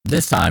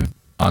This time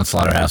on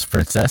Slaughterhouse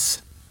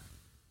Princess,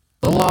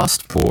 The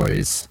Lost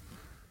Boys.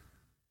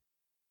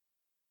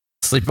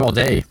 Sleep all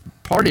day,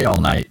 party all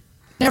night,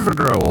 never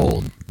grow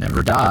old,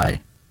 never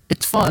die.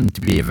 It's fun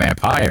to be a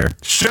vampire.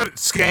 Shut it,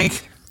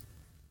 skank!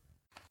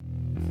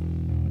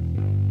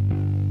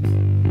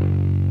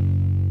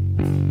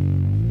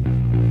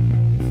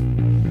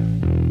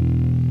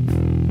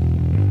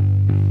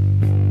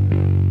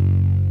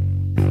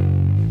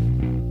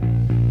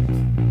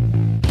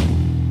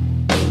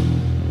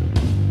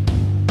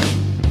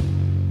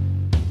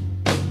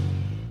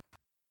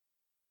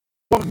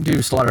 Welcome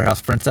to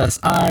Slaughterhouse Princess.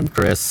 I'm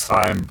Chris.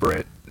 I'm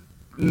Brett.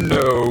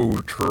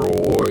 No,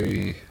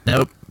 Troy.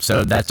 Nope.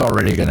 So that's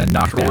already going to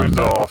knock down Troy's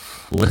the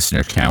off.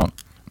 listener count.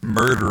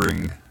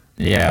 Murdering.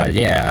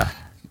 Yeah.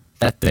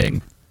 That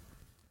thing.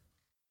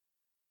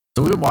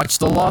 So we watched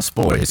The Lost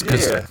Boys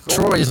because Yeah, The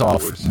Troy's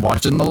Lost off Boys.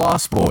 watching The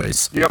Lost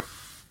Boys. Yep.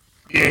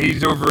 Yeah,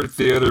 he's over at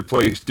the other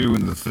place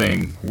doing the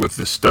thing with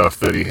the stuff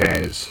that he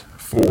has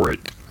for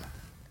it.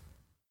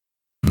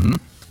 Mm-hmm.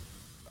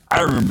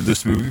 I remember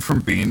this movie from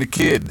being a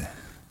kid.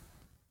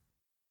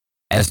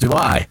 As do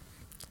I.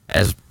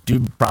 As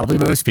do probably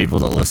most people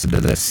that listen to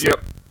this.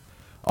 Yep.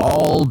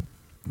 All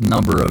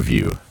number of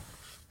you.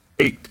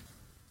 8.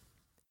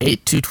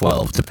 8 to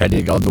 12,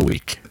 depending on the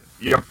week.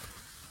 Yep.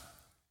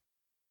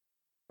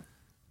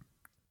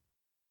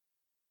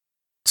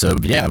 So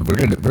yeah, we're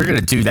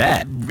gonna do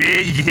that.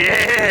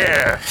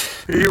 Yeah!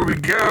 Here we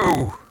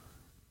go!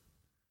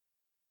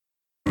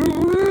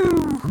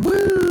 Woo!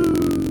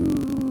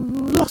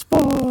 Woo! Lost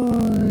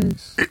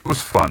Boys! It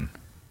was fun.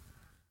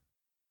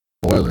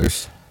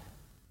 Spoilers.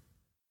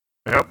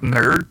 Yep,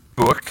 nerd,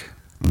 book.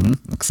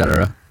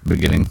 Etc.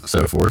 Beginning,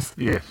 so forth.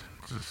 Yes,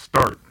 it's a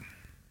start.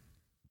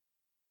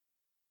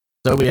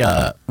 So we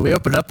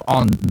open up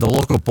on the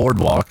local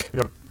boardwalk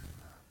Yep.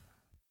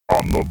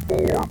 On the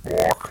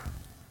boardwalk.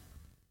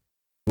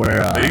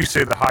 where You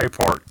say the high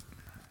part.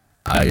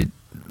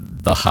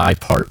 the high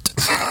part.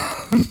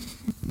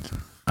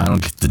 I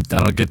don't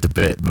get the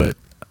bit, but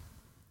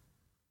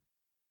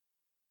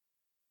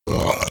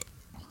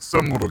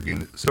Someone will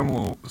get it.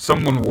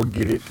 Someone will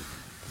get it.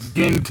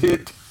 Get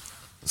it.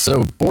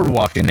 so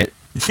boardwalking it,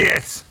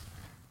 Yes.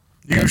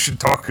 You should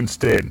talk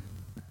instead.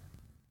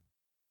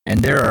 and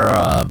there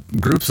are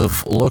groups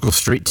of local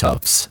street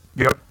toughs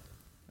Yep.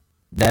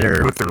 that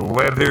are With their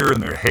leather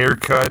and their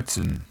haircuts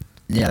and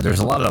there's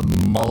a lot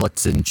of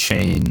mullets and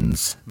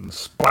chains.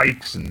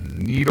 spikes and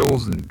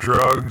needles and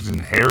drugs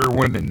and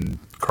heroin and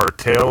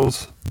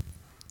cartels.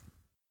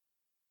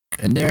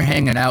 And they're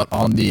hanging out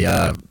on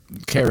the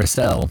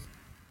carousel.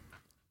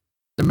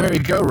 The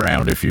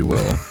merry-go-round, if you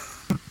will.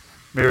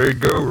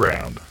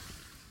 Merry-go-round.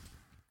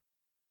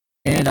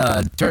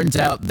 And turns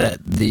out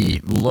that the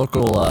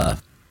local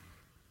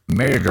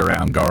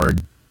merry-go-round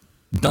guard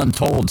done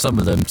told some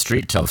of them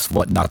street toughs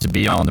what not to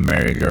be on the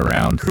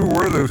merry-go-round. Who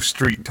were those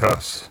street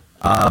toughs?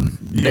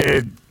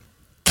 Yeah,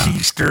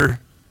 Keister,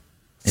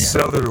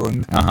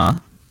 Sutherland,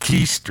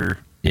 Keister,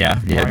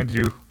 Yeah, mind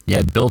you. you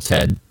had Bill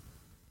Ted.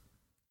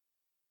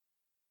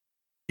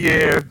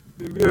 Yeah,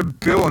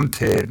 Bill and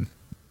Ted.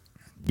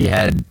 You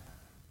had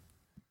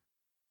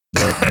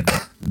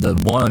the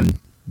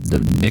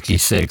Nicky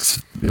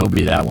Six. He'll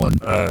be that one.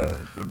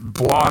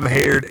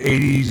 Blonde-haired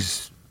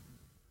 80s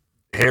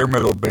hair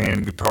metal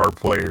band guitar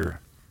player.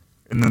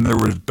 And then there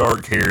was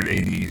dark-haired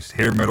 80s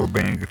hair metal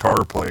band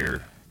guitar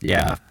player.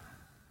 Yeah.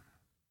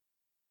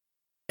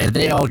 And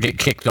they all get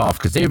kicked off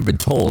because they've been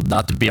told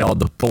not to be on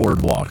the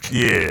boardwalk.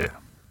 Yeah.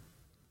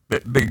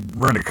 That big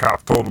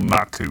rent-a-cop told them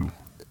not to.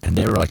 And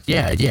they were like,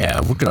 yeah,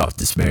 we'll get off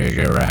this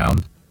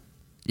merry-go-round.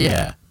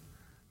 Yeah.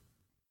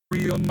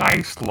 Real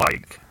nice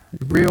like.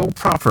 Real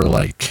proper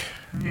like.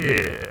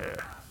 Yeah.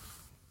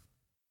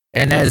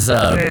 And as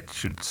That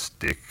should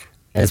stick.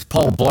 as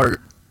Paul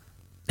Blart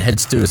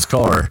heads to his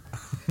car,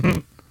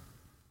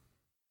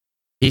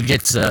 he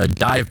gets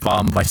dive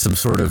bombed by some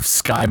sort of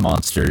sky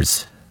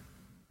monsters.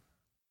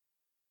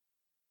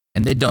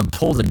 And they done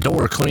pull the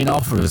door clean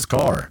off of his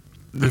car.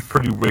 It's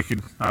pretty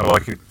wicked. I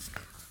like it.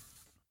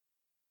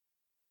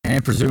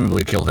 And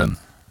presumably killed him.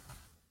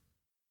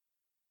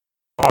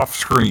 Off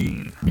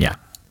screen. Yeah.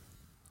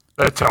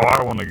 That's how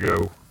I want to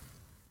go.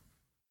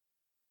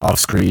 Off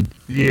screen.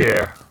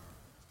 Yeah.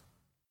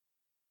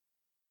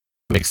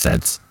 Makes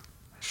sense.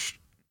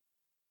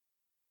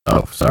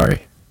 Oh,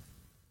 sorry.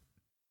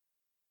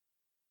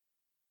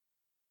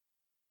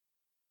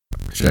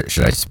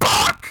 Should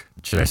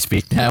I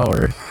speak now,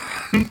 or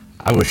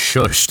I was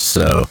shushed,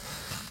 so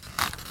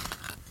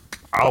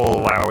I'll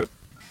allow it.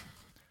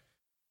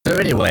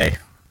 anyway,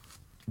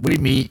 we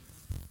meet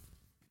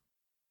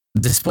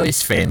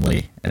displaced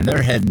family, and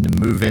they're heading to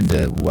move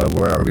into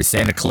where are we?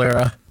 Santa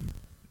Clara,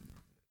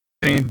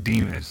 San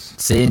Dimas.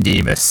 San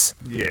Dimas,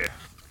 Yeah.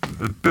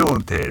 The Bill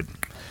and Ted.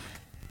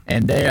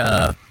 and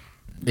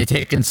they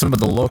take in some of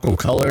the local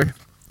color,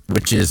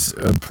 which is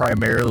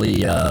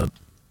primarily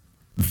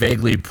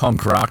vaguely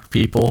punk rock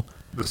people.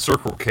 The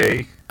Circle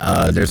K.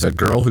 There's a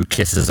girl who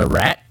kisses a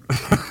rat.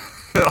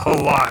 A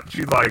lot.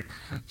 She like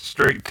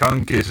straight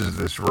tongue kisses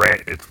this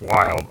rat. It's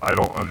wild. I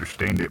don't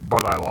understand it,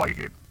 but I like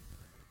it.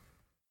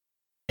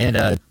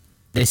 And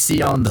they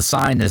see on the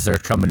sign as they're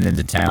coming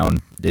into town,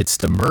 it's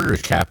the murder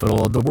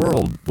capital of the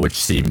world, which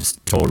seems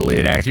totally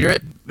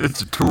inaccurate.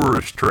 It's a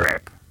tourist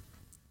trap.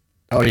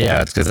 Oh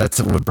yeah, it's because that's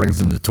what brings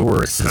them to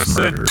tourists. I Is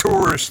said murder.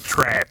 tourist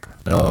trap.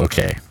 Oh,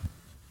 okay,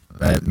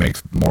 that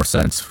makes more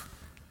sense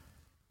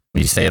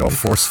when you say it all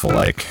forceful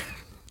like.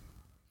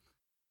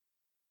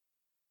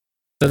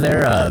 So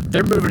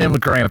they're moving in with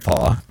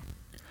Grandpa.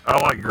 I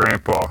like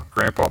Grandpa.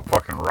 Grandpa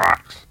fucking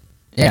rocks.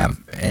 Yeah,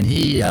 and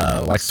he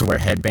likes to wear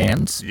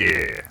headbands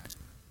Yeah.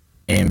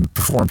 and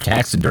perform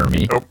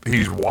taxidermy. Oh,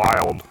 he's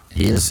wild.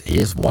 He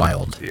is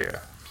wild.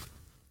 Yeah.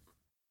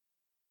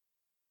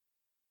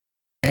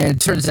 And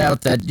it turns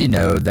out that,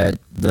 that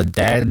the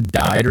dad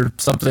died or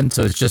something,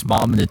 so it's just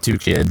mom and the two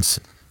kids.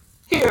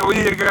 Yeah, well,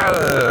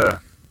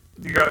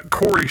 you got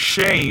Corey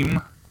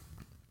Shame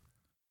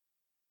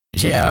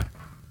Yeah,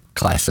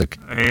 classic.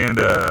 and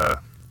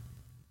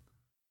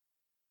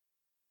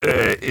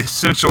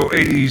essential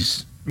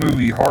 80s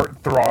movie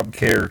heartthrob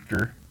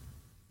character.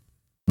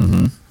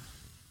 Mm-hmm.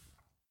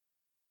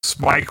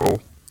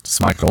 Smichael.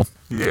 Smichael.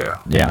 Yeah.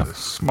 Yeah.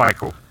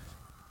 Smichael.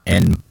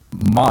 And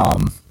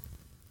mom.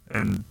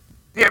 And,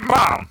 yeah,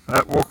 Mom.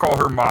 We'll call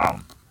her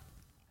Mom.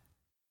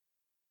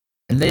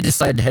 And they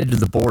decide to head to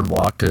the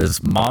boardwalk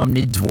because mom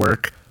needs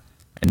work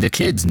and the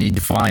kids need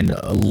to find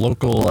a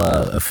local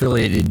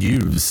affiliated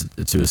youths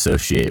to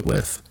associate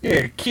with.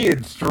 Yeah,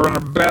 kids to run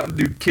about and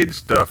do kid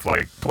stuff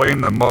like play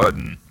in the mud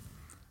and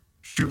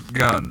shoot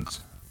guns.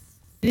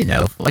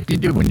 Like you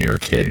do when you're a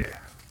kid. Yeah.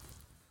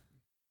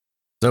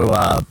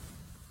 So,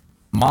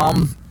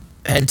 mom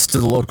heads to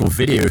the local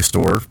video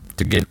store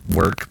to get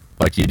work,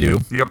 like you do,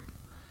 Yep.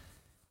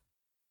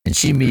 and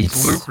she It's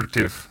meets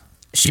lucrative.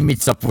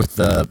 up with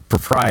the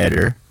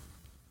proprietor.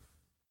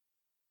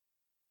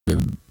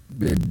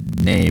 The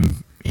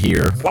name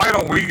here, Why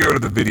don't we go to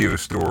the video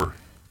store?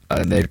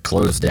 they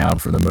closed down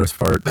for the most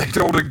part. They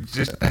don't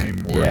exist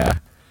anymore. Yeah,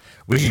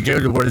 we could go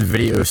to where the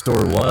video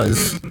store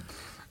was.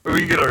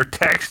 We get our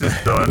taxes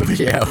done.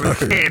 Yeah,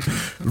 We can't.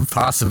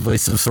 possibly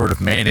some sort of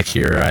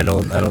manicure. I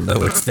don't know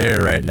what's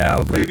there right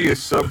now. But Maybe a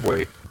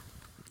Subway.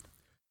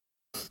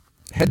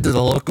 head to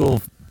the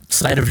local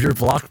site of your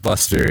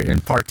Blockbuster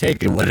and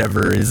partake in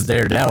whatever is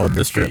there now in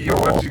the strip You know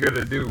mall. what you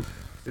gotta do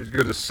is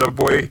go to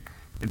Subway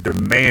and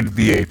demand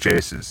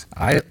VHSs.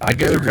 I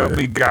go So help to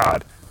me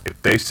God,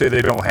 if they say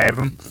they don't have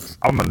them,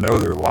 I'm gonna know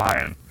they're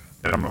lying,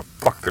 and I'm gonna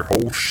fuck their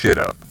whole shit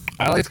up.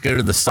 I like to go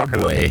to the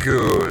Subway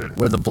Good.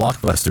 where the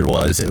Blockbuster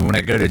was, and when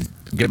I go to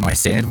get my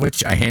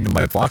sandwich, I hand him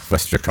my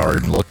Blockbuster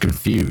card and look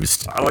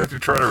confused. I like to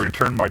try to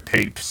return my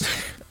tapes.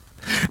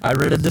 I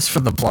rented this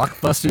from the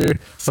Blockbuster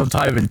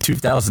sometime in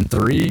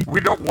 2003. We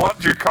don't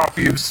want your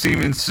copy of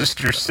Seaman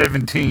Sister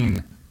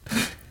 17.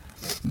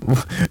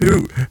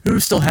 Who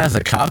still has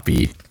a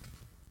copy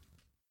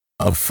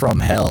of From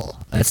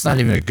Hell? That's not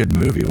even a good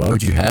movie. Why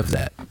would you have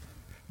that?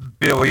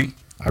 Billy,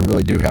 I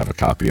really do have a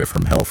copy of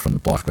From Hell from the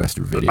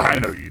Blockbuster video. I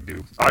know you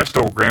do. I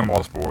stole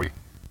Grandma's boy.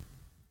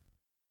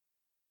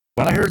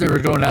 When I heard they were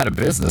going out of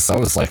business, I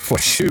was like, well,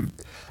 shoot,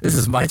 this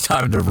is my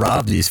time to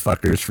rob these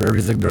fuckers for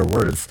everything they're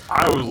worth.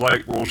 I was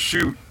like, well,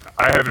 shoot,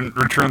 I haven't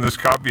returned this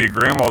copy of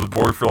Grandma's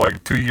boy for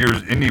like 2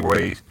 years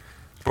anyways,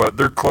 but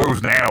they're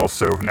closed now,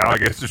 so now I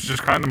guess it's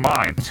just kind of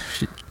mine.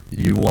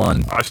 You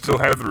won. I still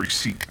have the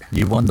receipt.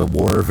 You won the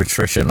war of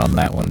attrition on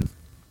that one.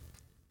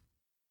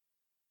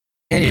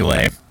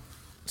 Anyway,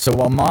 so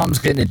while mom's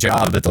getting a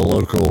job at the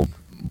local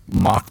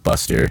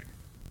Mockbuster,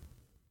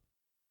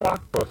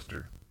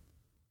 Blockbuster.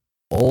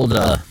 old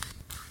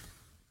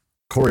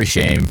Corey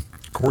Shame,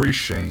 Corey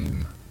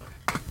Shame.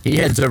 he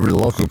heads over to the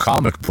local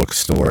comic book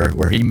store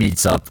where he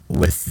meets up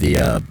with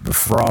the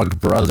Frog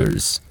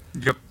Brothers,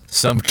 Yep.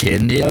 some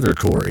kid and the other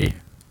Corey.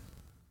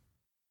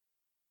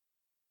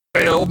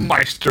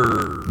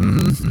 Feldmeister.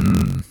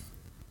 Mm-hmm.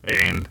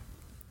 And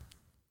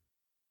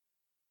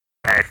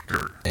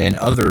actor. And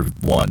other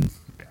one.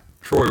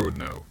 Troy would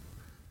know.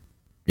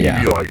 Yeah.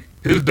 He'd be like,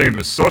 his name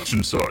is such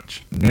and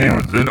such. He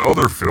was in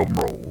other film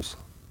roles.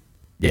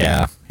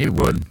 Yeah, he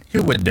would. He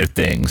would do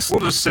things.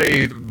 We'll just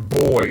say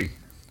boy.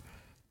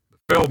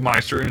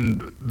 Feldmeister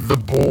and the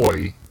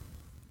boy.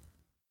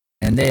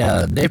 And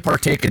they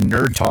partake in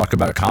nerd talk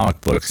about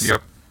comic books.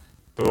 Yep.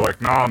 They're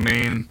like, nah,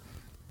 man.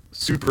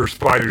 Super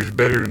Spider's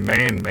better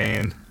than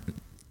Man.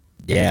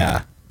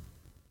 Yeah.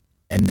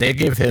 And they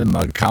give him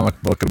a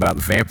comic book about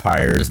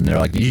vampires, and they're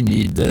like, you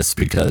need this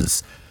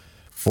because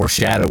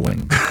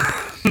foreshadowing.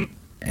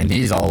 And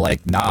he's all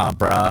like, nah,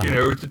 bruh. You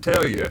know what to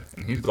tell you.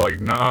 And he's like,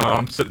 nah,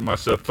 I'm setting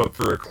myself up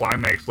for a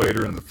climax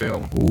later in the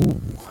film.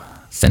 Ooh,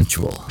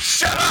 sensual.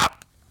 Shut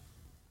up!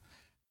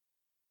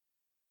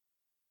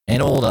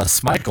 And old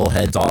Smichael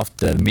heads off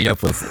to meet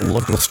up with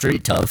local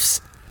street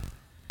toughs.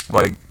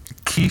 Like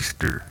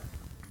Keister.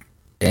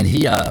 And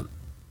he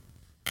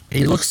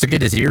looks to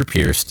get his ear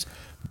pierced,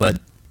 but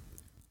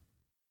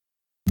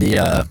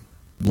the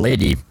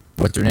lady,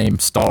 what's her name?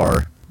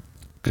 Star,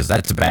 because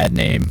that's a bad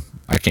name.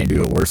 I can't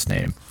do a worse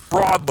name.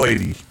 Broad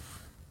lady.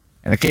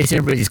 And in case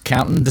anybody's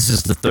counting, this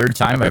is the third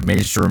time I've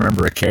managed to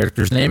remember a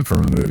character's name from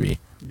a movie.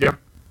 Yep.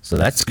 So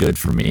that's good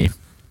for me.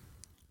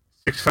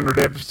 600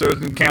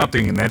 episodes and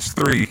counting, and that's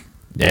 3.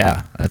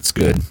 Yeah, that's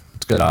good.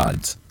 It's good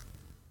odds.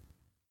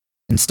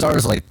 And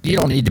Star's like, you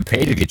don't need to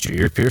pay to get your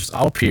ear pierced.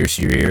 I'll pierce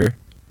your ear.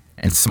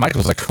 And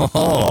Michael's like,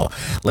 oh,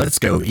 let's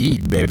go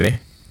eat, baby.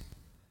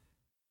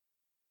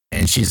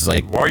 And she's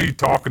like, why are you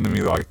talking to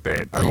me like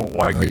that? I don't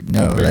like it.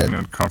 No, it makes me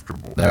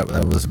uncomfortable. That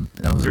was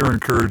You're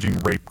encouraging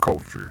rape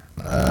culture.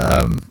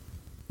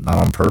 not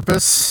on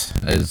purpose.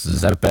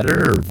 Is that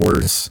better or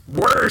worse?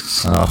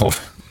 Worse. Oh.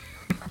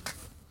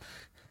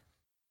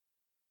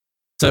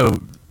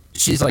 So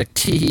she's like,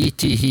 tee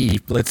hee,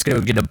 let's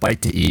go get a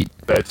bite to eat.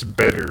 That's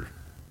better.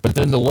 But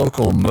then the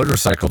local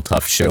motorcycle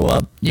toughs show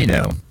up. You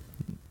know,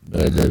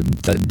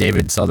 the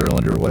David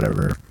Sutherland or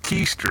whatever.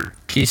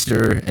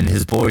 Keister and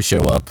his boys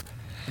show up.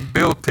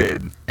 Bill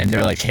Ted. And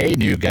they're like, hey,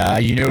 new guy,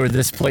 you know where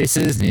this place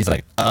is? And he's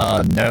like,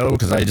 no,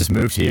 because I just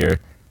moved here.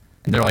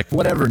 And they're like,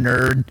 whatever,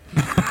 nerd.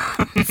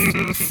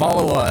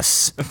 Follow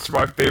us. That's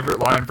my favorite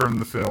line from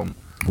the film.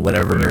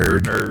 Whatever,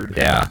 nerd.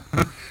 Yeah.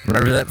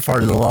 Remember that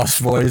part of the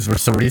Lost Boys where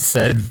somebody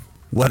said,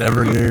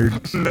 whatever,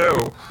 nerd?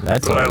 No.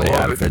 That's what really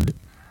happened.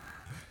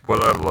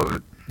 But I love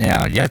it.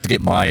 Yeah, you have to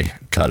get my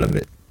cut of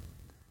it.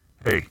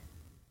 Hey.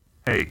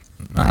 Hey,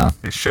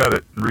 shut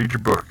it and read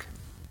your book.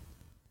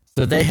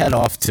 So they head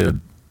off to,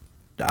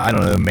 I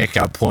don't know,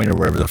 Makeout Point or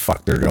wherever the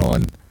fuck they're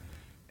going.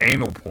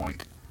 Anal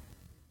Point.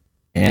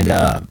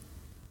 And,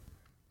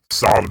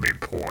 Sodomy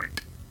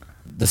Point.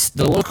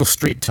 The local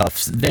street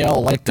toughs, they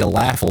all like to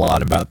laugh a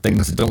lot about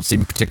things that don't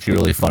seem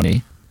particularly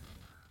funny.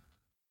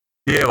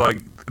 Yeah, like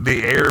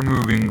the air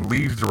moving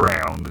leaves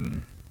around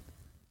and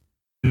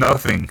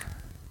nothing.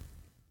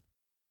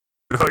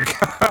 Like,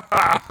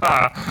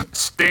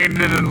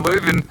 standing and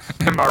living,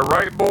 am I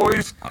right,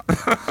 boys?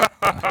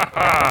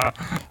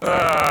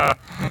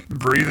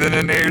 Breathing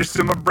in air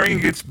so my brain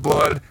gets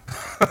blood.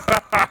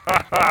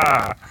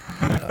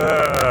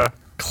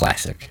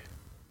 Classic.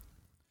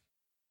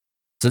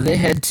 So they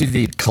head to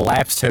the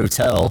collapsed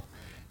hotel,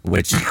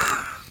 which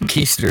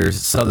Keister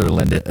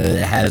Sutherland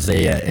has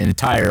an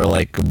entire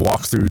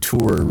walkthrough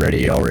tour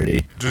ready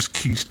already. Just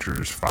Keister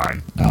is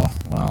fine. Oh,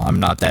 well, I'm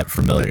not that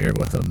familiar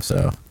with them,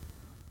 so.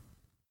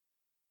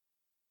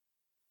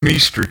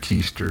 Mr.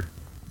 Keister.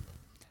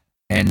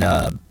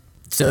 And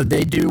so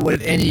they do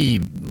what any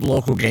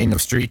local gang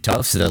of street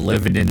toughs that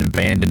live in an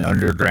abandoned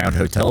underground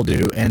hotel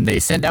do, and they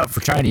send out for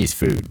Chinese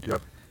food.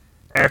 Yep.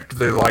 After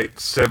they light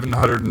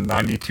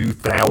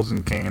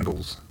 792,000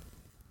 candles.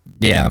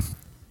 Yeah.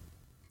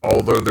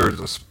 Although there's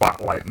a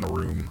spotlight in the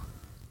room.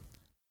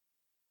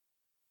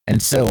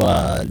 And so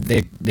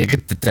they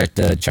get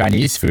the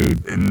Chinese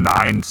food. In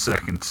 9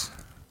 seconds.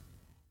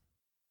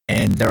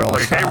 And they're all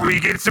like, hey, we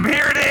get some,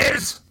 here it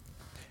is!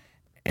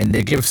 And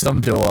they give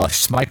some to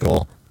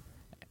Schmeichel,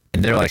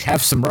 and they're like,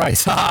 have some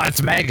rice. Ha,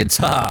 it's maggots,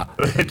 ha.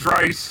 It's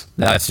rice.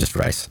 No, it's just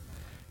rice.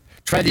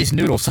 Try these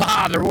noodles.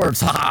 Ha, they're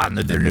worms. Ha, and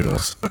they're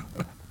noodles.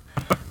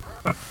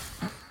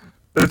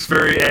 That's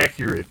very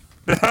accurate.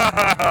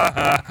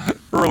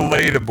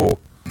 Relatable.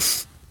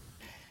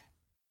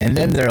 And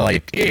then they're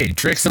like, hey,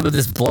 drink some of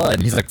this blood.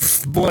 And he's like,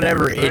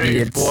 whatever,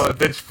 idiots. Blood,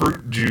 that's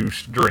fruit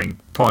juice, drink,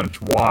 punch,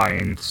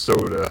 wine,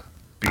 soda,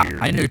 beer.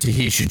 I know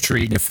Tahiti should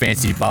treat in a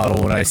fancy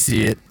bottle when I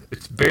see it.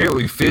 It's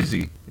barely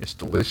fizzy. It's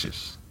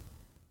delicious.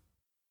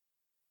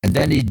 And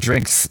then he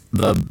drinks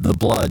the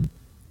blood,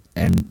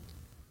 and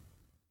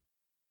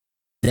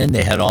then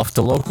they head off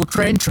to local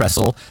train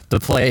trestle to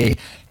play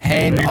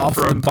Hang Off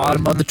the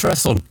Bottom of the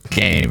Trestle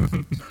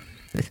game.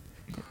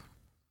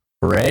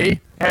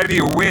 Hooray? How do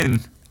you win?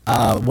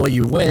 Well,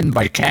 you win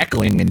by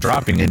cackling and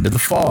dropping into the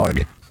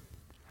fog.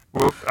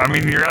 Well, I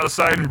mean, you're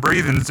outside and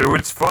breathing, so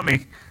it's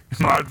funny.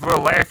 You might as well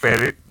laugh at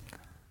it.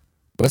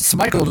 But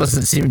Schmeichel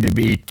doesn't seem to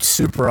be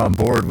super on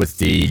board with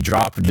the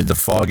drop into the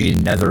foggy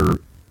nether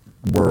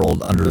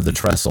world under the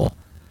trestle.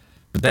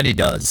 But then he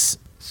does.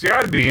 See,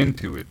 I'd be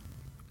into it.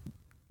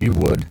 You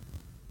would.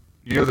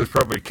 You know there's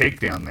probably cake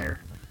down there.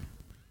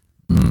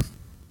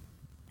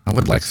 I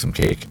would like some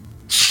cake.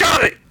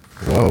 Shut it!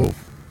 Whoa.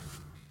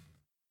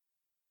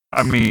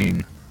 I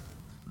mean,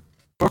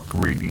 book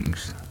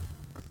readings.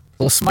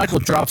 Well,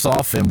 Schmeichel drops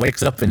off and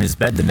wakes up in his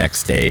bed the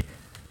next day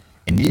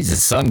and needs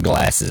his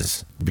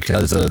sunglasses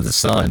because of the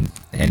sun,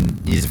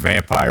 and he's a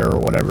vampire or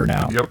whatever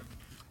now. Yep.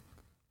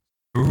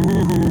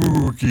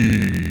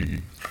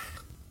 Spooky.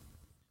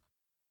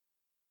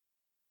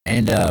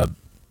 And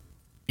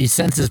he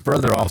sends his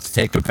brother off to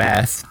take a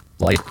bath,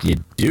 like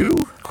you do.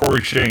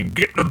 Corey Shane,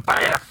 get in the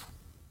bath.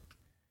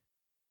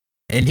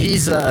 And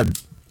he's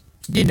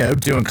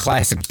doing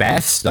classic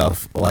bath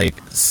stuff, like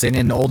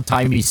singing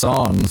old-timey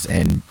songs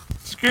and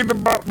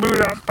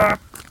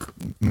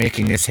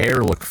making his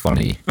hair look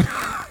funny,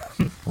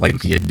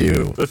 like you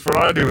do. That's what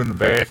I do in the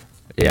bath.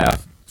 Yeah.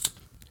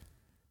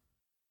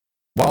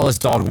 While his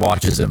dog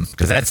watches him,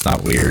 because that's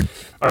not weird.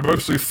 I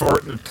mostly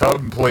fart in the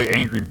tub and play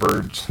Angry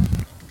Birds.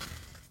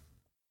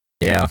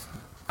 Yeah,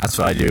 that's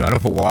what I do. I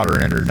don't put water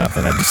in it or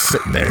nothing. I'm just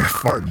sitting there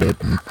farting it.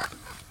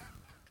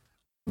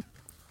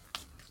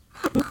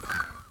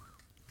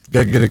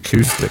 Gotta get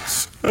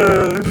acoustics.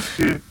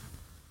 Shit.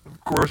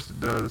 Of course it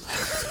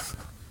does.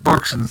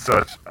 Books and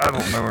such. I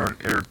don't know.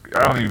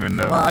 I don't even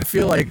know. Well, I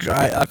feel like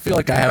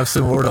I have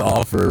some more to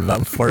offer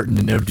about farting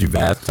in empty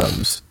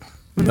bathtubs.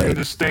 You're Like,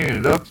 just staying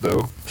it up,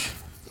 though.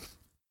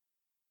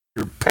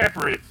 You're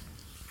pepper it.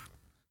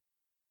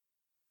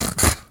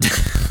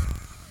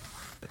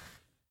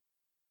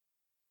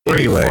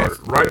 anyway,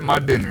 Right at my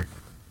dinner.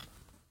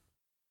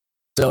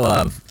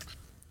 so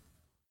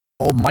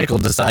old Michael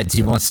decides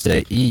he wants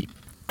to eat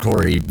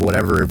Corey,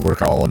 whatever we're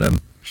calling him.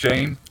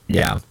 Shane.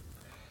 Yeah.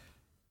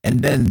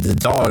 And then the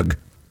dog,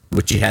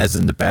 which he has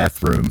in the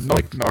bathroom,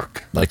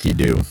 Knock. like you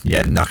do.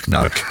 Yeah, Knock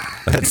Knock.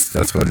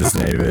 That's what his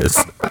name is.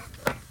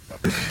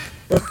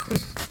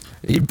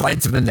 He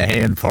bites him in the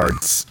hand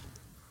parts.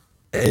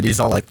 And he's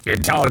all like, your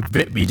dog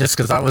bit me just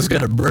because I was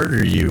going to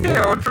murder you.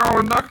 Yeah, what's wrong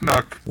with Knock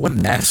Knock? What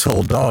an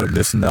asshole dog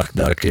this Knock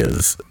Knock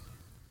is.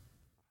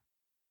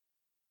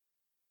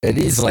 And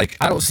he's like,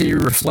 I don't see your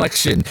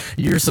reflection.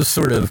 You're some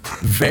sort of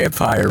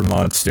vampire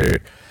monster.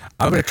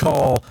 I'm going to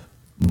call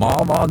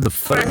Mom on the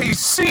phone. Well, he's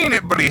seen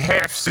it, but he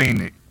half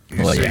seen it.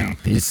 Well, yeah,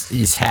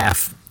 he's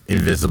half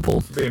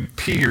invisible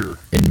Vampire.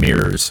 in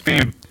mirrors.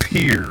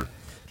 Vampire.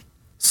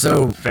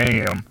 So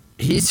Vamp.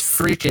 he's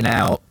freaking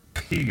out.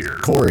 Peer.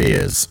 Corey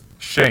is.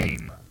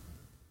 Shame.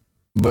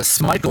 But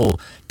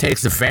Smichael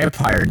takes a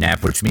vampire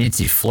nap, which means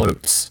he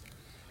floats.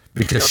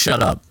 Because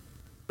shut up.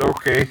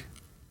 Okay.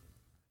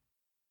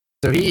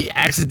 So he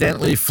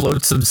accidentally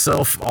floats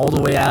himself all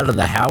the way out of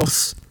the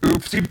house.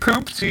 Oopsie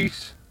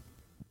poopsies.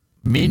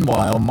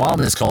 Meanwhile, Mom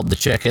is called to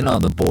check in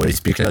on the boys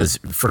because,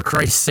 for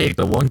Christ's sake,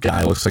 the one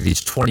guy looks like he's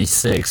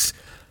 26.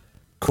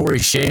 Corey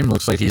Shame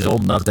looks like he's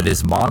old enough that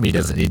his mommy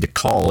doesn't need to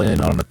call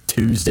in on a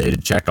Tuesday to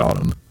check on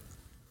him.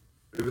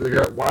 Maybe they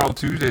got Wild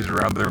Tuesdays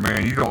around there,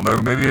 man. You don't know.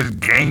 Maybe it's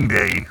gang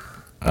day.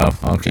 Oh,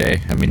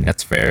 okay. I mean,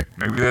 that's fair.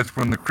 Maybe that's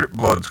when the Crip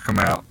Bloods come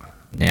out.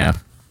 Yeah.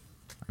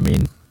 I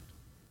mean,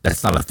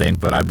 that's not a thing,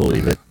 but I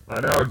believe it. I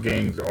know how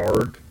gangs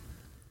are.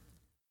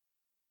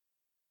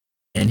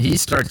 And he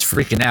starts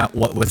freaking out,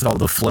 what with all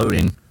the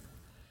floating.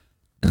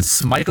 And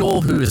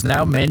Smichael, who has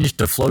now managed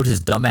to float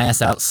his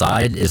dumbass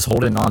outside, is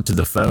holding on to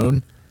the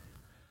phone.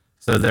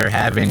 So they're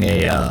having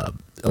a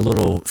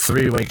little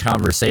three-way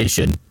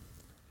conversation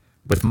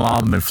with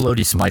Mom and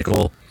Floaty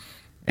Smichael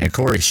and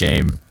Corey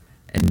Shame.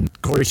 And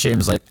Corey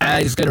Shame's like,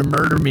 he's gonna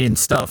murder me and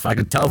stuff. I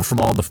can tell from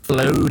all the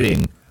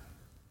floating.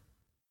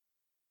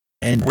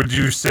 And Would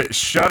you say,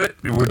 shut it?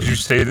 Would you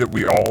say that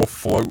we all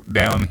float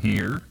down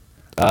here?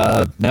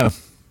 no.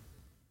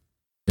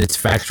 It's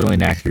factually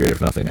inaccurate,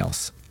 if nothing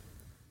else.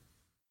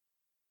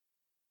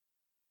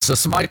 So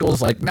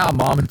Smichael's like, nah,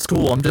 Mom, it's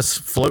cool. I'm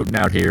just floating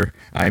out here.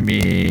 I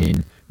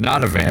mean,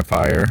 not a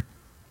vampire.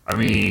 I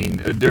mean,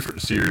 a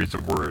different series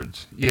of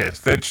words. Yes,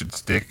 that should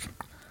stick.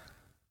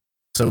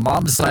 So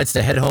Mom decides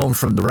to head home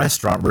from the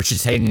restaurant where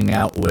she's hanging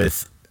out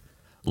with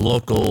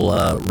local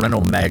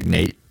rental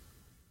magnate.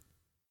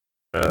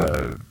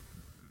 Young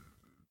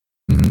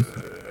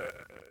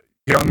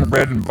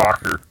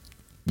Redenbacher.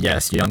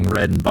 Yes, young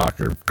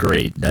Redenbacher.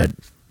 Great.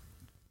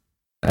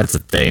 That's a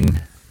thing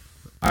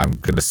I'm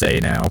going to say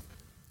now.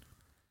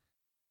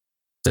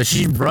 So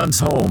she runs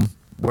home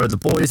where the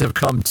boys have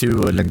come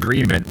to an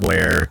agreement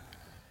where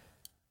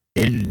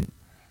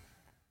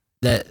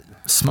that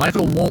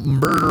Smichael won't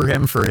murder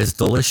him for his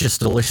delicious,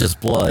 delicious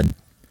blood.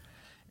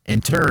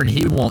 In turn,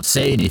 he won't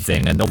say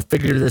anything, and they'll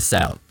figure this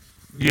out.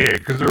 Yeah,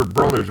 because they're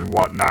brothers and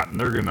whatnot, and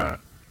they're gonna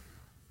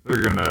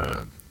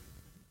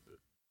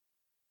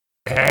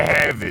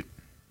have it.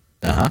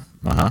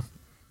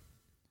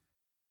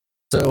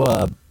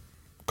 So,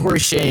 Corey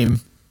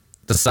Shame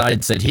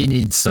decides that he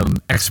needs some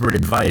expert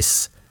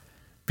advice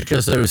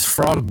because those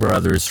Frog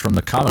Brothers from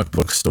the comic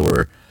book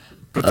store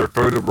Put their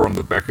photo on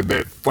the back of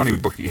that funny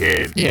book he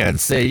had. yeah, and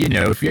say,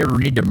 if you ever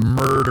need to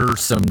murder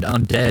some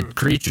undead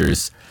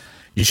creatures,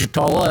 you should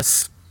call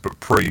us. But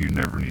pray you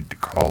never need to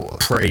call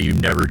us. Pray you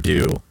never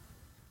do.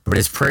 But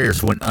his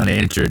prayers went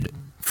unanswered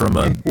from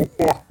a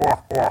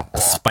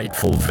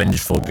spiteful,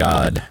 vengeful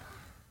god.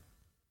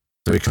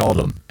 So he called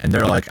them, and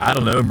they're like, I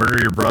don't know, murder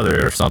your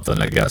brother or something,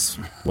 I guess.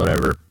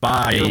 Whatever.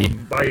 Bye.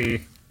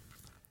 Bye.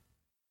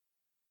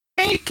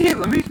 Hey,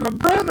 kill him, he's my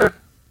brother.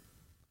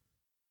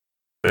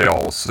 They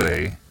all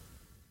say.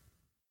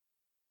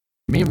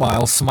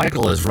 Meanwhile,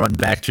 Smichael has run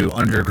back to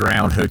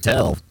Underground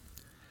Hotel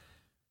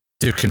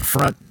to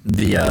confront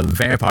the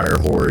vampire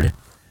horde.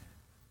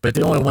 But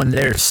the only one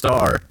there is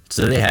Star,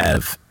 so they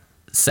have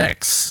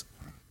sex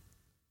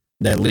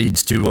that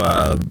leads to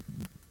a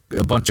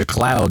bunch of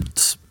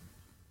clouds,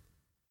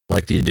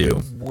 like you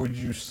do. Would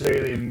you say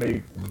they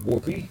make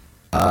whoopee?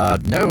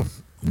 No,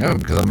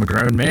 because I'm a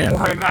grown man.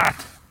 Why not?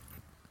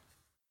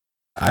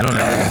 I don't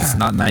know. It's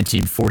not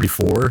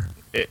 1944.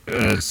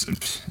 It's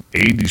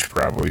 80s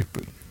probably,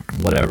 but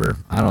Whatever.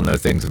 I don't know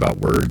things about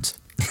words.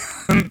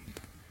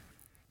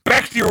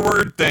 back to your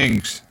word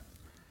things.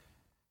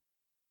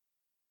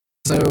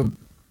 So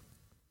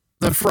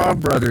the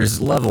Frog Brothers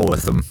level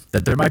with them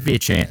that there might be a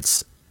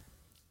chance.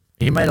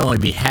 he might only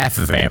be half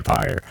a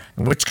vampire.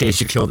 In which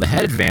case, you kill the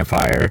head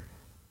vampire,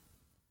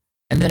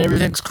 and then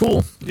everything's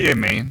cool. Yeah,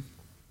 man.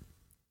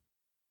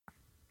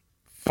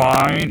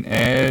 Fine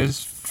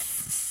as.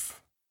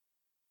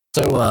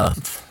 So,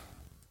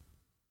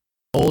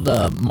 old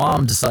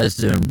mom decides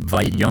to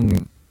invite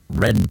young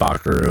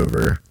Redenbacher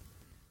over.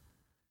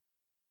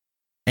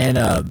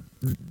 And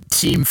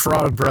Team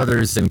Frog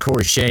Brothers and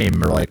Corey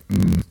Shame are like,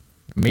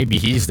 maybe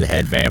he's the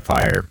head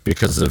vampire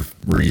because of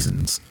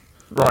reasons.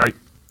 Right.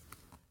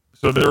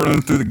 So they're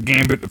running through the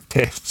gambit of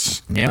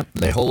tests. Yep,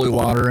 they holy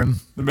water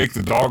him. They make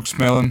the dog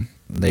smell him.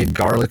 They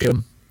garlic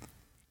him.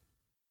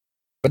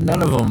 But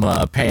none of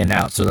them paying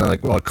out, so they're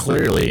like, well,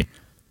 clearly,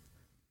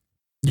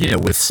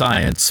 with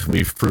science,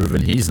 we've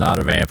proven he's not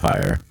a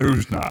vampire.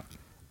 Who's not?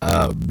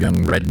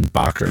 Young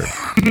Redenbacher.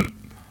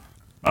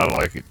 I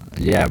like it.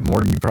 Yeah, more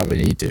than you probably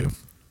need to.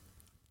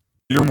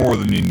 You're more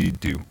than you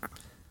need to.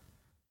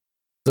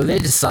 So they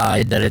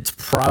decide that it's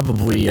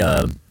probably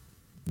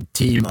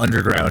Team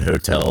Underground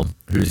Hotel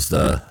who's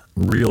the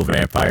real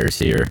vampires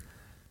here.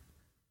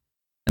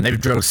 And they've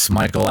drug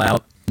Smichael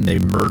out, and they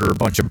murder a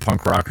bunch of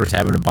punk rockers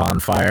having a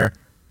bonfire.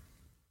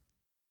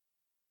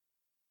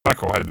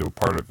 Michael had no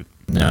part of it.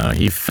 No,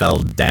 he fell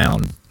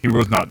down. He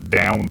was not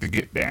down to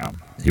get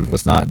down. He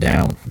was not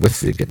down with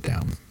the get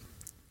down.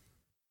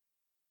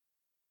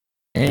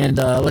 And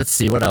let's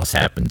see what else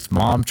happens.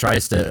 Mom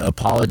tries to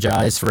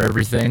apologize for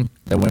everything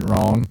that went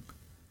wrong.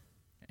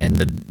 And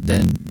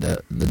then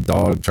the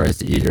dog tries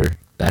to eat her.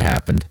 That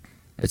happened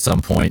at some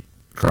point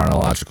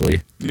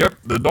chronologically. Yep,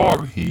 the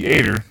dog, he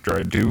ate her,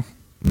 tried to.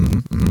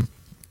 Mm-hmm.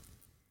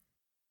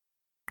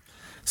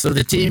 So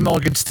the team all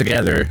gets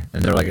together,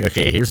 and they're like,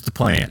 okay, here's the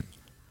plan.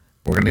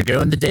 We're going to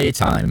go in the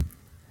daytime,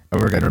 and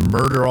we're going to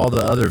murder all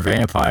the other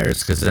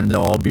vampires, because then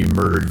they'll all be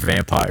murdered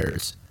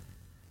vampires.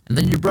 And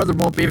then your brother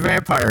won't be a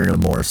vampire no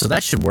more, so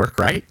that should work,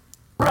 right?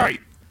 Right.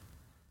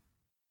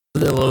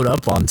 So they load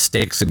up on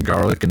steaks and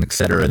garlic and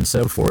etc. and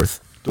so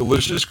forth.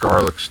 Delicious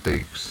garlic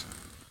steaks.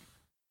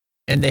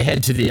 And they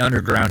head to the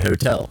Underground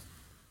Hotel,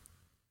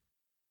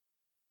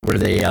 where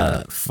they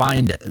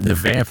find the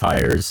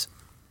vampires.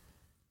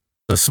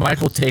 So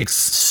Smichael takes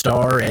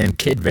Star and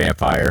Kid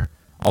Vampire.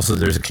 Also,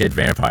 there's a Kid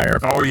Vampire.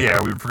 Oh,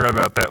 yeah, we forgot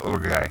about that little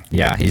guy.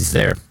 Yeah, he's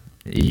there.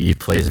 He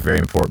plays a very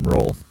important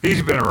role.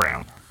 He's been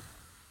around.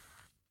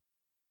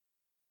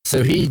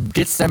 So he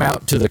gets them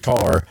out to the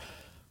car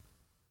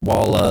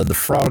while the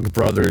Frog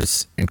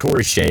Brothers and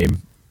Corey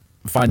Shame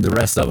find the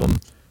rest of them.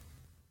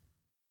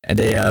 And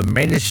they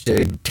manage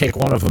to take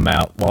one of them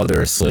out while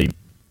they're asleep.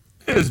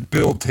 It's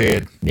Bill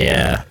Ted.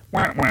 Yeah.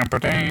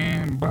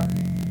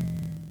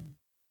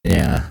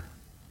 Yeah.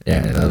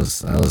 Yeah, that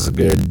was a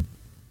good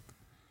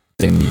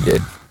thing you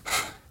did.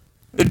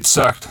 It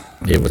sucked.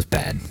 It was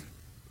bad.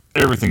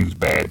 Everything's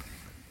bad.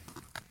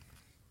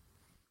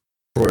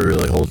 Corey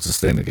really holds this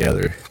thing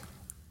together.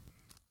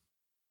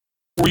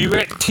 Were you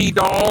at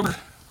T-Dog?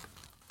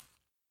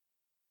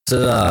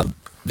 So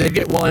they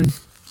get one.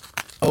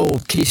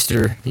 Old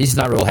Keister, he's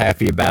not real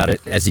happy about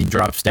it as he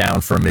drops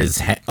down from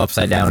his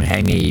upside-down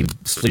hangy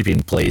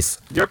sleeping place.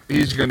 Yep,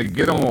 he's going to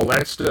get on all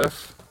that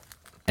stuff.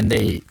 And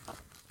they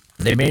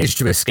manage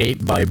to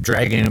escape by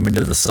dragging him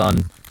into the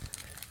sun.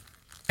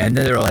 And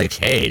then they're like,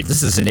 hey,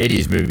 this is an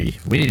 80s movie.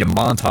 We need a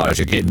montage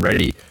of getting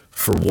ready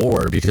for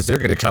war because they're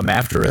going to come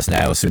after us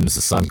now as soon as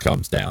the sun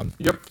comes down.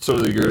 Yep, so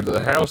they go to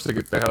the house, they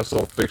get the house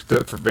all fixed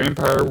up for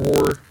vampire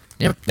war.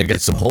 Yep, they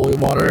get some holy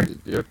water.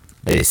 Yep.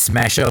 They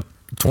smash up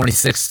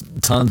 26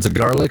 tons of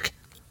garlic.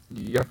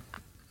 Yep.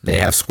 They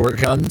have squirt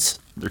guns.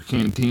 Their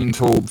canteens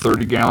hold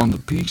 30 gallons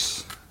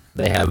apiece.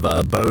 They have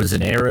bows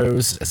and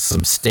arrows,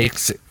 some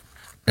steaks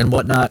and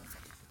whatnot.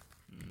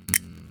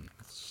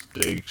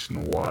 Steaks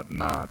and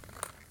whatnot.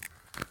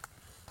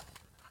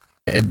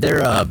 And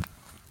they're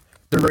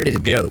ready to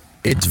go.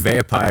 It's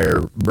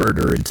vampire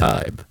murder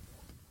time.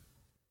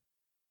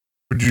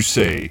 Would you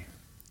say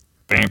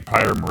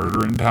vampire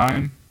murder in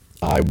time?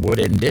 I would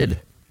and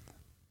did.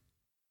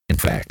 In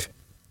fact.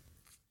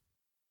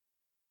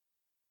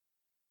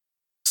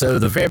 So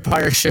the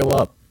vampires show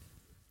up.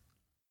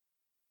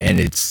 And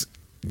it's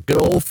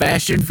good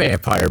old-fashioned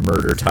vampire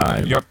murder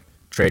time. Yep.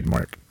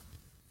 Trademark.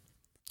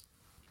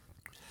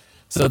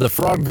 So the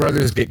Frog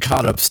Brothers get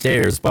caught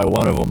upstairs by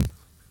one of them.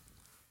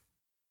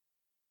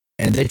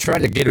 And they try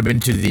to get him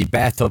into the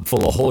bathtub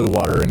full of holy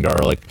water and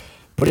garlic.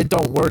 But it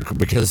don't work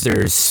because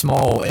there's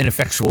small,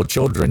 ineffectual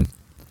children.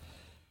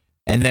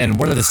 And then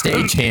one of the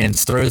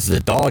stagehands throws the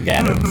dog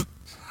at him.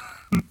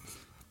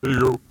 There you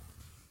go.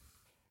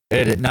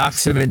 And it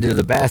knocks him into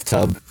the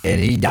bathtub,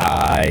 and he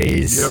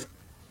dies. Yep.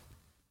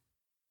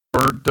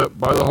 Burnt up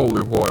by the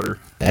holy water.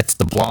 That's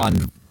the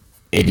blonde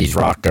 80s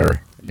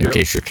rocker, in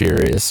case you're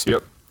curious.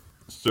 Yep.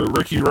 So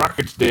Ricky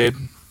Rocket's dead.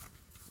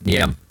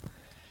 Yeah.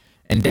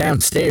 And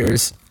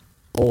downstairs,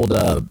 old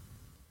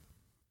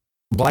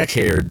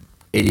black-haired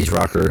 80s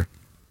rocker,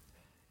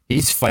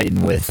 he's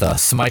fighting with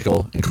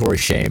Smichael and Corey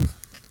Shame.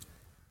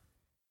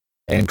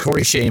 And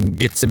Corey Shame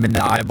gets him in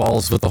the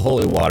eyeballs with the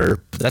holy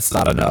water, but that's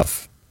not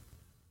enough.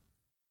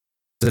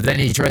 So then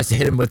he tries to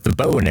hit him with the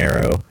bow and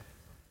arrow.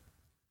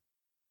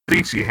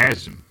 thinks he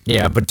has him.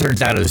 Yeah, but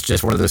turns out it was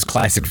just one of those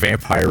classic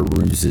vampire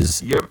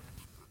ruses. Yep.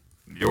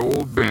 The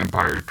old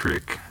vampire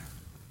trick.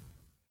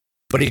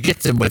 But he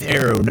gets him with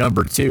arrow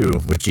number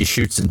 2, which he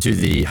shoots into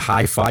the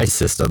hi-fi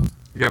system.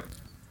 Yep.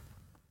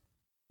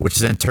 Which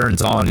then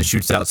turns on and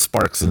shoots out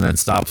sparks and then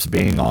stops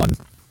being on.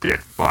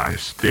 Death by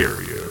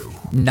stereo.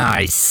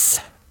 Nice.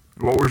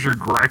 What was your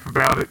gripe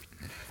about it?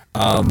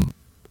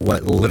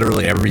 What,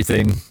 literally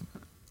everything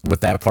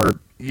with that part?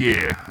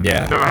 Yeah.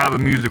 Yeah. Know how the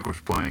music was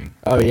playing.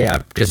 Oh, yeah,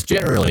 because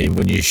generally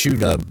when you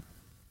shoot a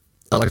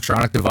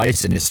electronic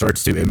device and it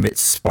starts to emit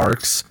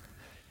sparks,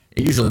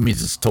 it usually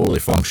means it's totally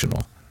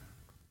functional.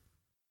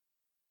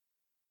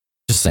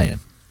 Just saying.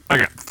 I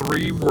got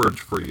 3 words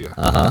for you.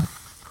 Uh-huh.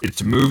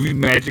 It's movie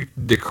magic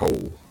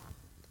dickhole.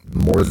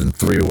 More than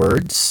 3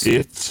 words?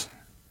 It's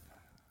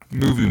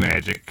movie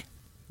magic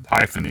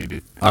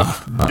hyphenated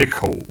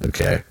dickhole.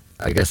 Okay.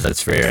 I guess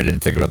that's fair. I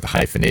didn't think about the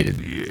hyphenated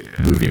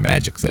movie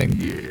magic thing.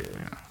 Yeah.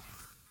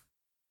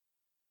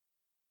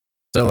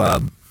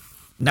 So,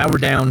 now we're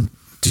down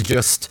to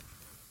just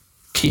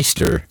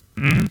Keister.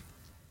 Mm-hmm.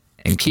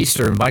 And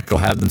Keister and Michael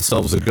have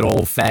themselves a good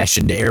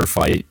old-fashioned air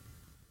fight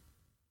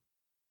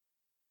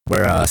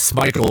where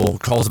Smichael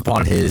calls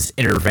upon his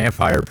inner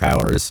vampire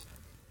powers,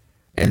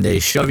 and they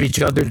shove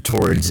each other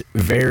towards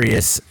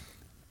various...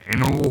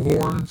 Animal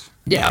horns?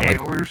 Yeah,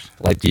 antlers?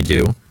 like you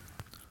do.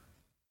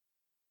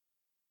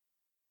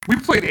 We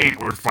played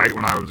antler fight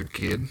when I was a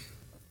kid.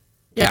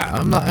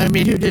 Yeah, I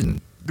mean, who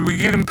didn't? Did we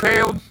get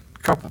impaled? A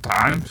couple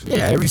times.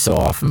 Yeah, every so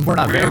often. We're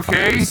not We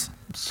vampires. okay?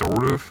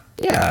 Sort of.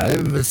 Yeah,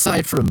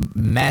 aside from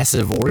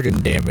massive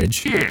organ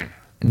damage, Yeah.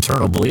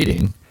 internal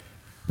bleeding,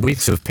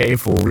 weeks of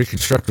painful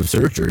reconstructive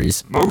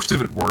surgeries, Most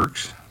of it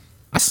works.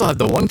 I still have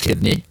the one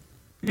kidney.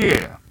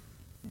 Yeah.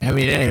 I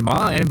mean, it ain't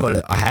mine,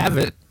 but I have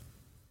it.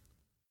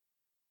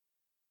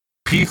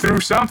 Pee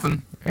through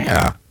something.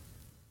 Yeah.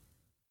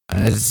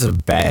 And it's a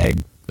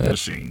bag that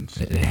Machines.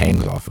 it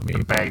hangs off of me.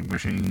 Bag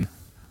machine.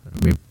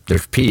 I mean,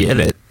 there's pee in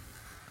it.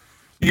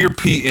 You're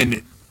pee in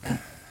it.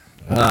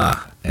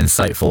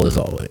 Insightful as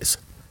always.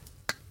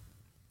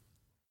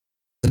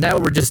 So now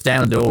we're just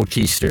down to old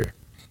Keister.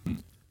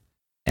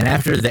 And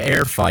after the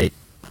air fight,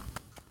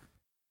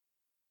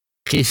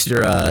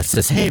 Keister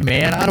says, "Hey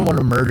man, I don't want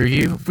to murder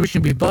you. We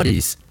can be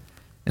buddies."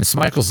 And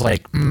Smichael's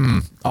like,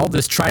 all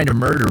this trying to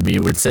murder me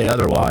would say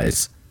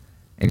otherwise.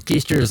 And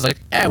Keister is like,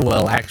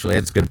 well, actually,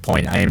 that's a good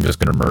point. I am just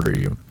going to murder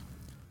you.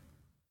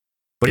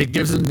 But he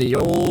gives him the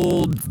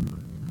old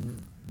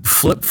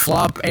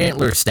flip-flop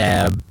antler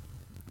stab.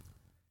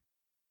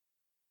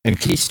 And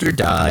Keister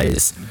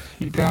dies.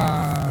 He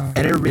died.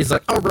 And everybody's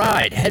like, all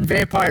right, head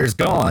vampire's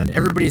gone.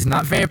 Everybody's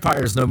not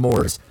vampires no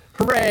more.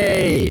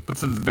 Hooray! But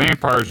since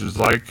vampires is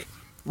like,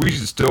 we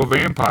should still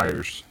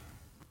vampires.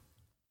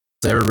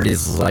 So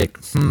everybody's like,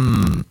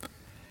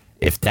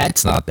 if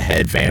that's not the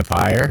head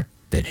vampire,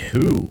 then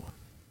who?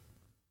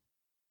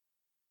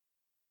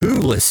 Who,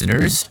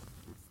 listeners?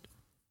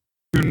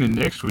 Tune in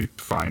next week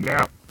to find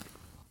out.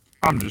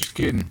 I'm just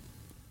kidding.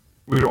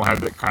 We don't have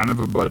that kind of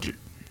a budget.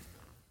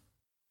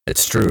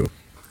 It's true.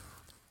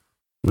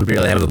 We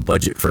barely have a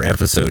budget for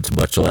episodes,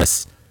 much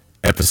less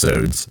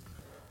episodes.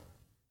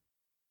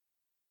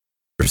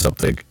 Or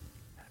something.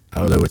 I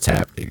don't know what's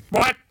happening.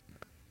 What?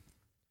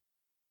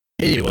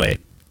 Anyway,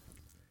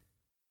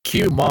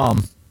 cue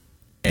Mom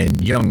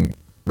and young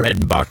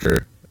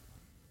Redenbacher,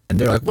 and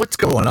they're like, what's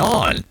going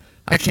on?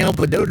 I can't help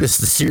but notice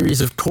the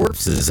series of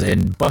corpses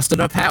and busted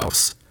up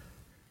house.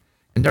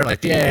 And they're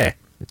like, yeah,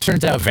 it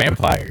turns out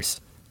vampires.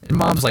 And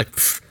Mom's like,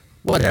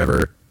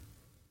 whatever.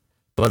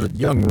 But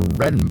young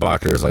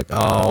Redenbacher is like,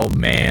 oh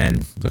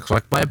man, looks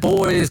like my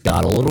boys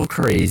got a little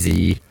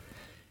crazy.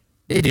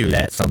 They do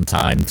that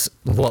sometimes,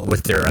 what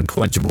with their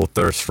unquenchable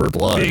thirst for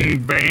blood. Being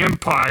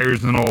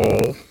vampires and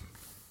all.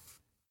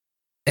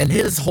 And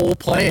his whole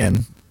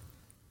plan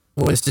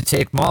was to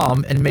take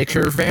Mom and make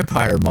her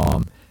vampire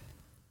mom.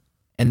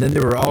 And then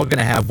they were all going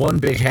to have one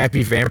big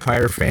happy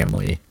vampire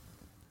family.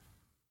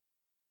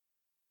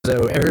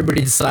 So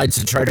everybody decides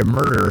to try to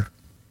murder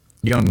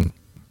young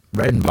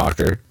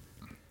Redenbacher.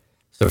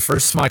 So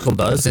first Smichael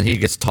does, and he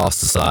gets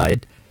tossed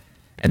aside.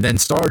 And then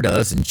Star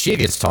does, and she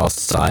gets tossed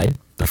aside.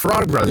 The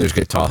Frog Brothers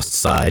get tossed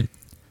aside.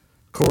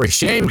 Corey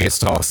Shame gets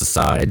tossed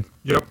aside.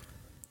 Yep.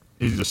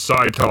 He's a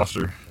side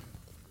tosser.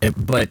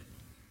 But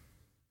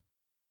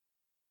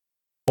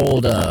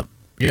old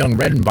young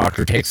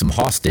Redenbacher takes him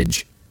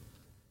hostage.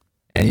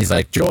 And he's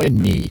like,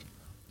 join me,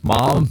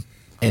 Mom,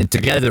 and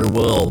together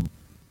we'll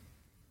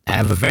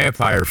have a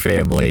vampire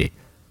family.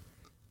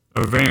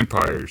 Of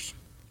vampires.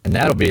 And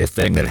that'll be a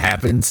thing that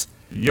happens.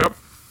 Yep.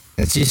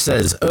 And she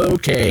says,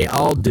 okay,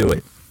 I'll do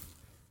it.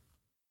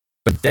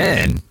 But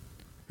then,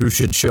 who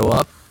should show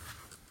up?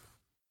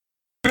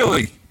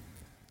 Billy.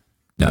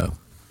 No.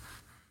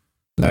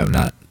 No,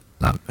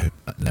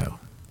 no.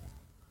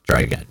 Try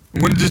again.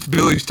 When's this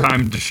Billy's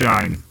time to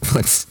shine?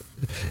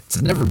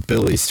 It's never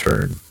Billy's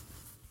turn.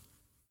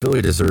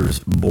 Billy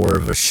deserves more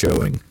of a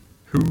showing.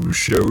 Who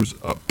shows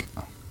up?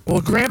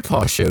 Well,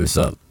 Grandpa shows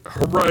up.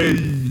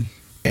 Hooray!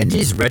 And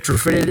he's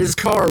retrofitted his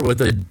car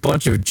with a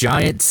bunch of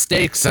giant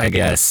stakes, I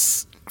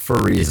guess,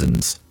 for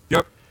reasons.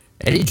 Yep.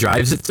 And he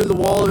drives it through the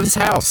wall of his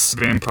house.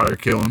 Vampire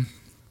killing.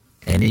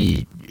 And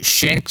he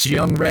shanks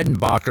young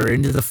Redenbacher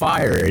into the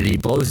fire, and he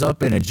blows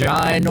up in a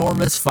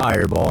ginormous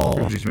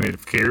fireball. He's made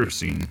of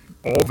kerosene.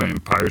 All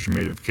vampires are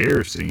made of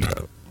kerosene.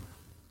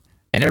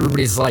 And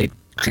everybody's like,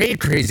 hey,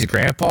 Crazy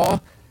Grandpa.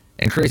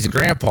 And Crazy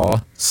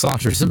Grandpa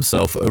saunters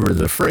himself over to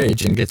the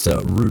fridge and gets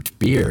a root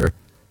beer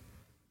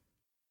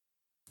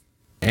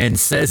and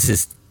says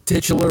his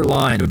titular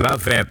line about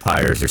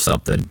vampires or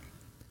something.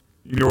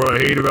 You know what I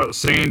hate about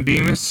San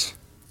Dimas?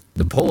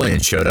 Napoleon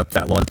showed up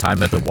that one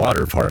time at the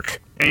water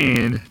park.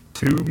 And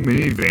too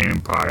many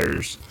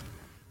vampires.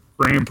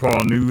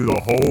 Grandpa knew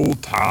the whole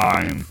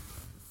time.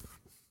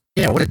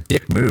 Yeah, what a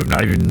dick move,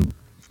 not even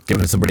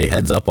giving somebody a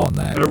heads up on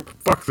that. Nope,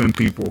 fuck them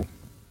people.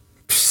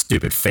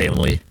 Stupid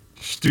family.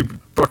 Stupid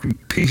fucking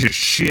piece of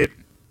shit.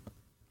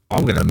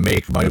 I'm gonna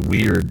make my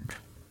weird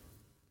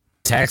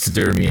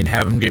taxidermy and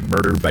have him get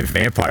murdered by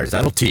vampires.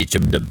 That'll teach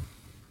him to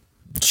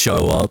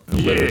show up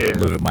and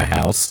live at my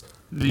house.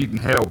 Needing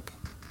help.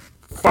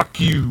 Fuck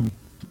you.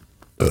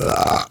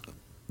 The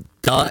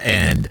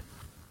end.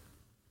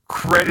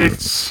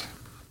 Credits.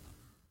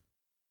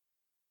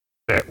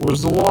 That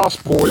was The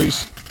Lost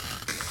Boys.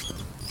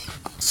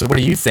 So what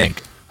do you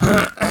think?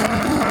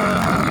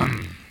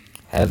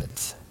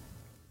 Heavens.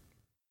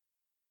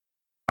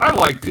 I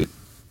liked it.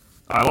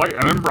 I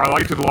remember I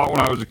liked it a lot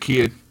when I was a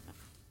kid.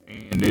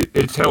 And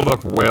it's held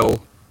up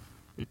well.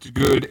 It's a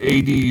good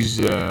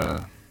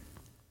 80s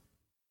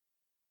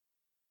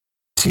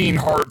teen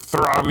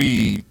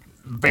heart-throbby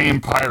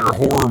vampire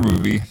horror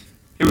movie.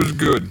 It was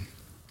good.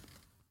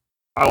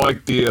 I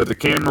liked the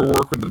camera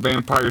work with the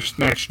vampires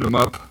snatching them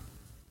up.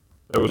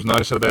 That was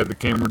nice how they had the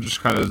camera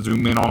just kind of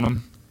zoom in on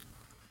them.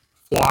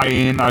 Fly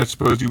in, I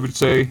suppose you would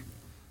say.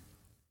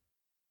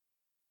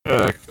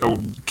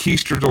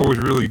 Keister's always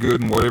really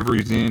good in whatever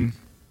he's in.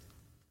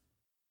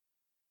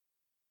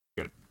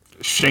 Got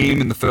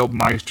Shame in the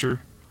Feldmeister.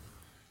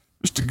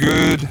 Just a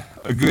good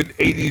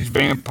 80s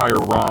vampire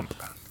romp.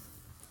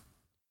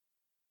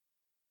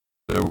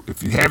 So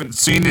if you haven't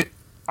seen it,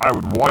 I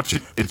would watch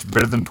it. It's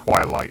better than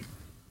Twilight.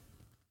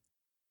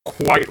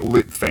 Quite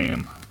lit,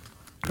 fam.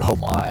 Oh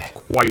my.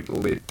 Quite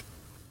lit.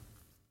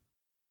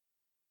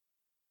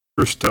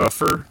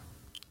 Christopher.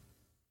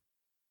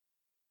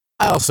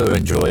 I also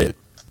enjoy it.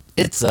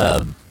 It's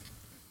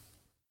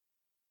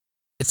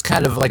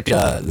kind of like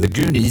the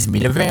Goonies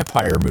meet a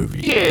vampire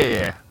movie.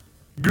 Yeah.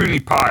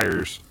 Goonie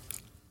Pyres.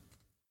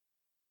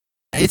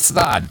 It's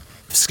not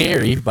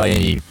scary by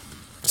any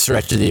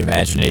stretch of the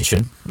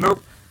imagination.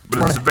 Nope.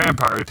 But it's a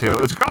vampire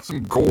tale. It's got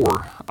some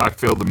gore. I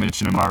failed to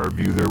mention in my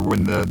review there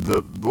when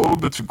the little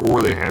bits of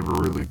gore they have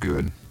are really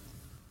good.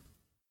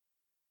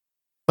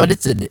 But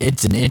it's an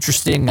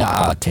interesting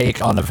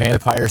take on a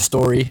vampire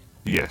story.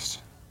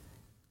 Yes.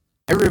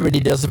 Everybody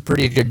does a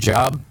pretty good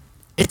job.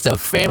 It's a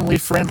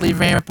family-friendly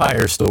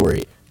vampire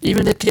story.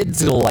 Even the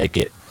kids will like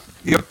it.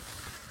 Yep.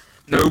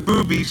 No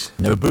boobies.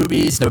 No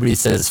boobies. Nobody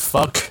says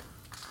fuck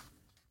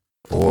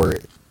or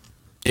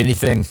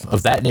anything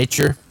of that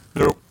nature.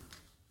 Nope.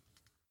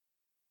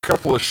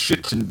 Couple of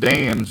shits and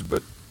dams,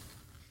 but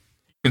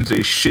you can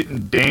say shit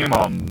and damn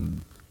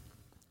on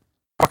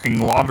fucking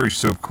laundry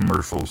soap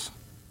commercials.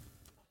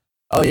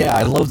 Oh yeah,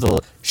 I love the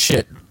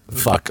shit,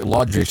 fuck,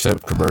 laundry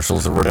soap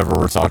commercials or whatever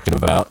we're talking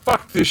about.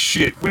 Fuck this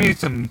shit. We need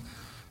some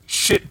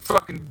shit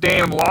fucking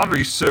damn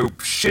laundry soap.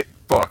 Shit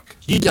fuck.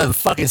 You done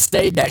fucking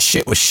stayed that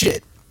shit with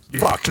shit.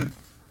 Fuck.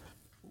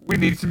 We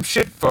need some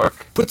shit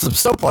fuck. Put some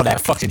soap on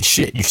that fucking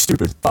shit, you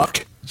stupid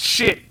fuck.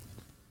 Shit.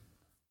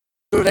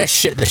 Throw that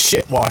shit in the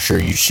shit washer,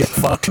 you shit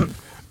fuck.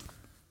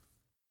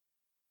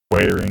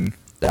 Wearing.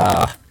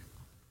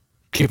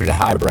 Keep it a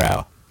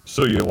highbrow.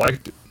 So you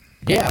liked it?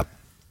 Yeah.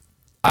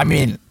 I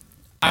mean,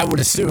 I would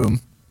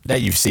assume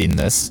that you've seen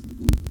this.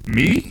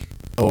 Me?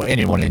 Or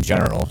anyone in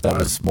general. That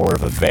was more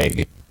of a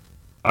vague.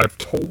 I've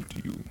told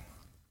you.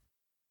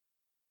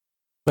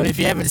 But if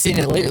you haven't seen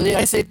it lately,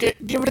 I say give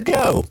it a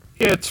go.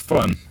 Yeah, it's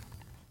fun.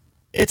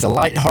 It's a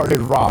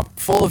lighthearted romp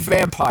full of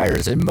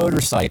vampires and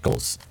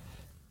motorcycles.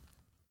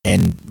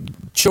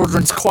 And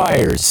children's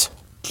choirs.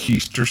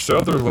 Keister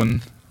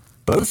Sutherland.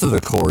 Both of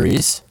the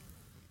Coreys.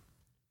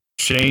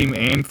 Shame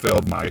and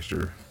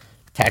Feldmeister.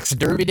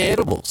 Taxidermied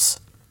animals.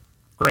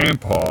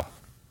 Grandpa.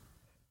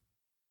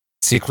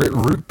 Secret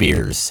root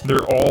beers.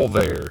 They're all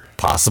there.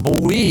 Possible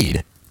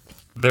weed.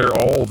 They're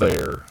all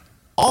there.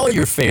 All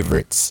your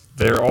favorites.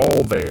 They're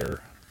all there.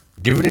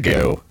 Give it a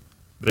go.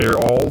 They're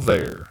all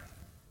there.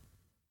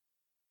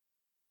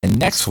 And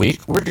next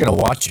week, we're going to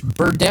watch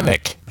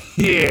Birdemic.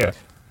 Yeah.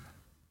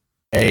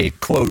 A,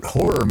 quote,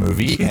 horror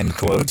movie, end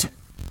quote.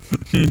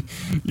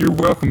 You're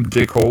welcome,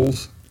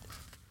 dickholes.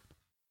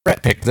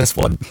 Brett picked this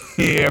one.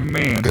 Yeah,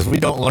 man. Because we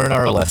don't learn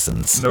our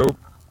lessons. Nope.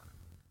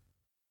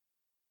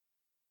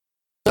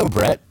 So,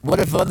 Brett, what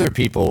if other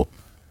people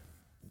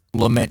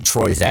lament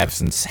Troy's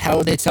absence? How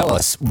would they tell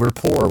us we're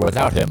poor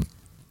without him?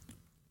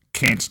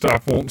 Can't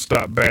stop, won't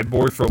stop, bad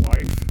boy for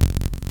life.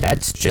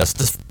 That's just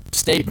as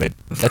statement.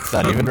 That's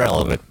not even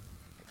relevant.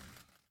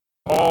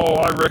 Oh,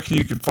 I reckon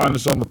you can find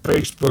us on the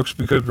Facebooks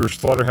because we're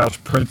Slaughterhouse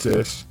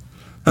Princess.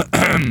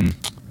 You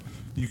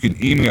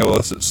can email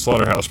us at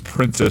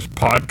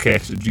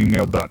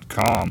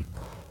slaughterhouseprincesspodcast@gmail.com.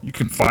 You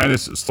can find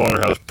us at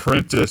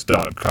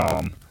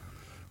slaughterhouseprincess.com.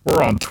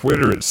 We're on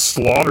Twitter at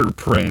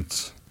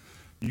SlaughterPrince.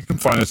 You can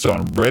find us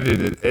on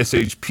Reddit at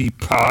SHP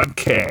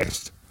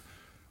Podcast.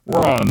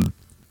 We're on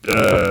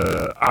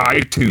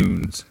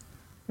iTunes.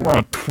 We're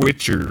on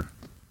Twitcher.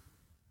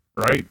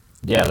 Right?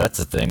 Yeah, that's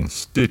a thing.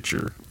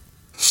 Stitcher.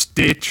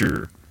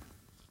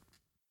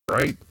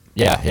 Right?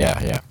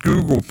 Yeah.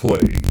 Google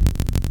Play.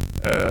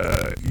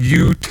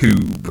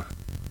 YouTube.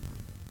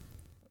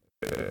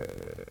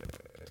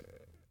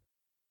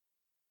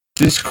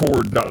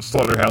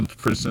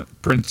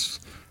 Discord.slaughterhouseprince.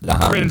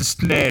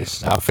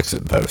 I'll fix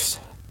it in post.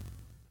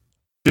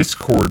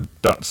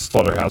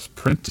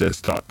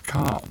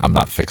 Discord.slaughterhouseprincess.com. I'm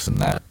not fixing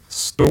that.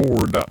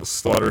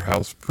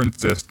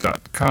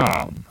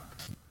 Store.slaughterhouseprincess.com.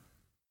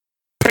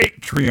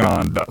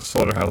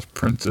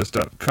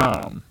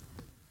 Patreon.slaughterhouseprincess.com.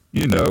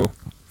 You know,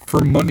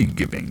 for money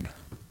giving.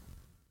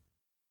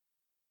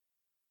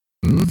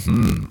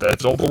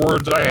 That's all the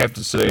words I have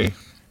to say.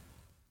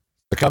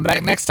 So come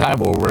back next time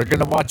where we're going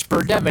to watch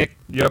Birdemic.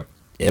 Yep.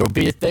 It'll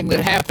be a thing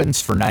that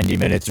happens for 90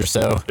 minutes or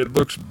so. It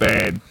looks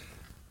bad.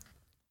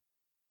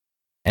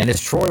 And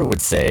as Troy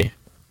would say,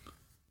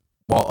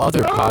 while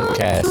other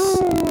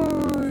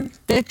podcasts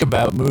think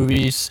about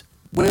movies,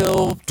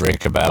 we'll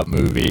drink about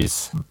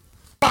movies.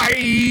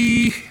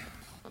 Bye!